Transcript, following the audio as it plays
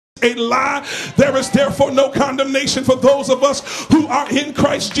a lie. There is therefore no condemnation for those of us who are in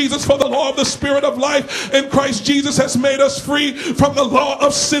Christ Jesus, for the law of the Spirit of life in Christ Jesus has made us free from the law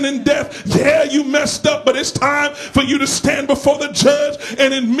of sin and death. Yeah, you messed up, but it's time for you to stand before the judge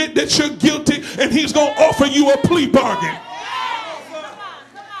and admit that you're guilty, and he's going to offer you a plea bargain.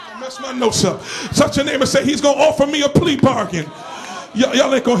 I messed my notes up. Touch your neighbor and say, he's going to offer me a plea bargain.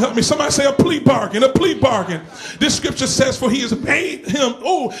 Y'all ain't gonna help me. Somebody say a plea bargain, a plea bargain. This scripture says, for he has made him,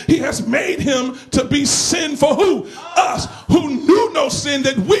 he has made him to be sin for who? Us, who knew no sin,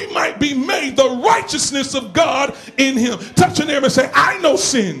 that we might be made the righteousness of God in him. Touch your neighbor and say, I know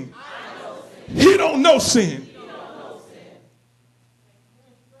sin. He don't know sin.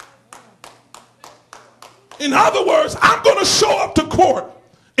 In other words, I'm going to show up to court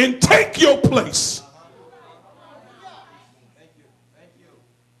and take your place.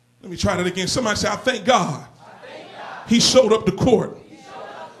 Let me try that again. Somebody say, I thank God he showed up to court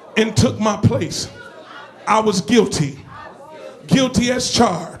and took my place. I was guilty. Guilty as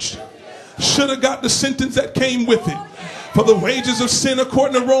charged. Should have got the sentence that came with it. For the wages of sin,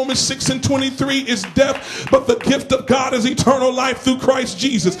 according to Romans 6:23, is death, but the gift of God is eternal life through Christ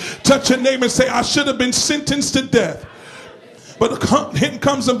Jesus. Touch your neighbor and say, I should have been sentenced to death. But here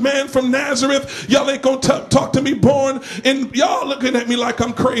comes a man from Nazareth. Y'all ain't gonna talk to me. Born in, y'all looking at me like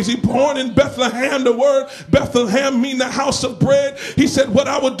I'm crazy. Born in Bethlehem. The word Bethlehem mean the house of bread. He said, what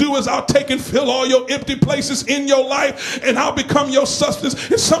I will do is I'll take and fill all your empty places in your life, and I'll become your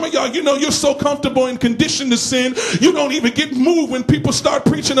sustenance. And some of y'all, you know, you're so comfortable and conditioned to sin, you don't even get moved when people start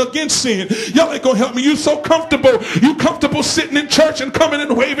preaching against sin. Y'all ain't gonna help me. You so comfortable. You comfortable sitting in church and coming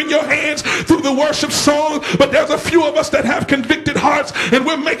and waving your hands through the worship song. But there's a few of us that have convicted hearts, and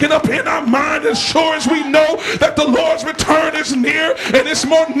we're making up in our mind, as sure as we know that the Lord's return is near, and it's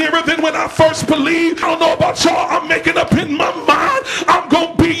more nearer than when I first believed. I don't know about y'all. I'm making up in my mind, I'm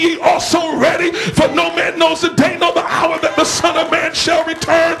gonna be ye also ready, for no man knows the day nor the hour that the Son of Man shall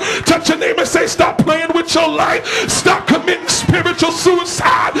return. Touch your neighbor and say, stop playing with your life. Stop committing spiritual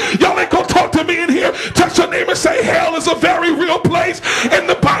suicide. Y'all ain't gonna talk to me in here. Touch your neighbor and say, hell is a very real place, and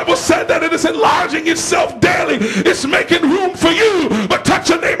the Bible said that it is enlarging itself daily. It's making room for you. But touch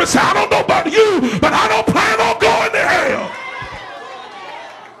your neighbor and say, I don't know about you, but I don't plan on going to hell.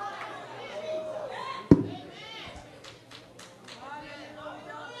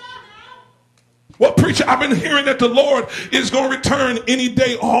 Well, preacher, I've been hearing that the Lord is going to return any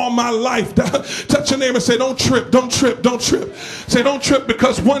day all my life. Touch your neighbor and say, don't trip, don't trip, don't trip. Say, don't trip,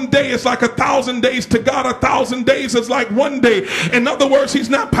 because one day is like 1,000 days to God. 1,000 days is like one day. In other words, he's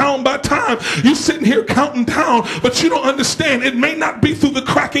not bound by time. You sitting here counting down, but you don't understand. It may not be through the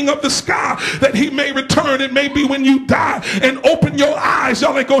cracking of the sky that he may return. It may be when you die and open your eyes.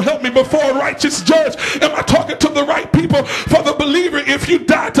 Y'all ain't going to help me before a righteous judge. Am I talking to the right people? For the believer, if you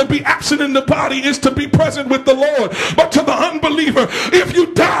die, to be absent in the body is to be present with the Lord. But to the unbeliever, if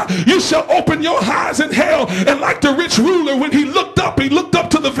you die, you shall open your eyes in hell. And like the rich ruler, when he looked up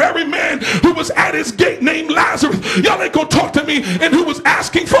to the very man who was at his gate named Lazarus. Y'all ain't gonna talk to me. And who was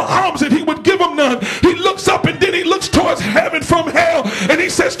asking for alms, and he would give him none. He looks up, and then he looks towards heaven from hell, and he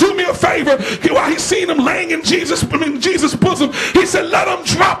says, do me a favor. While he's seen him laying in Jesus' bosom, he said, let him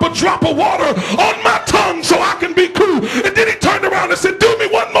drop a drop of water on my tongue so I can be cool. And then he turned around and said, do me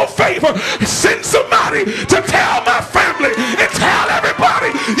one more favor. Send somebody to tell my family and tell everybody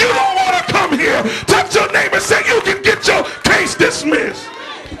you don't want to come here. Touch your neighbor and say, you can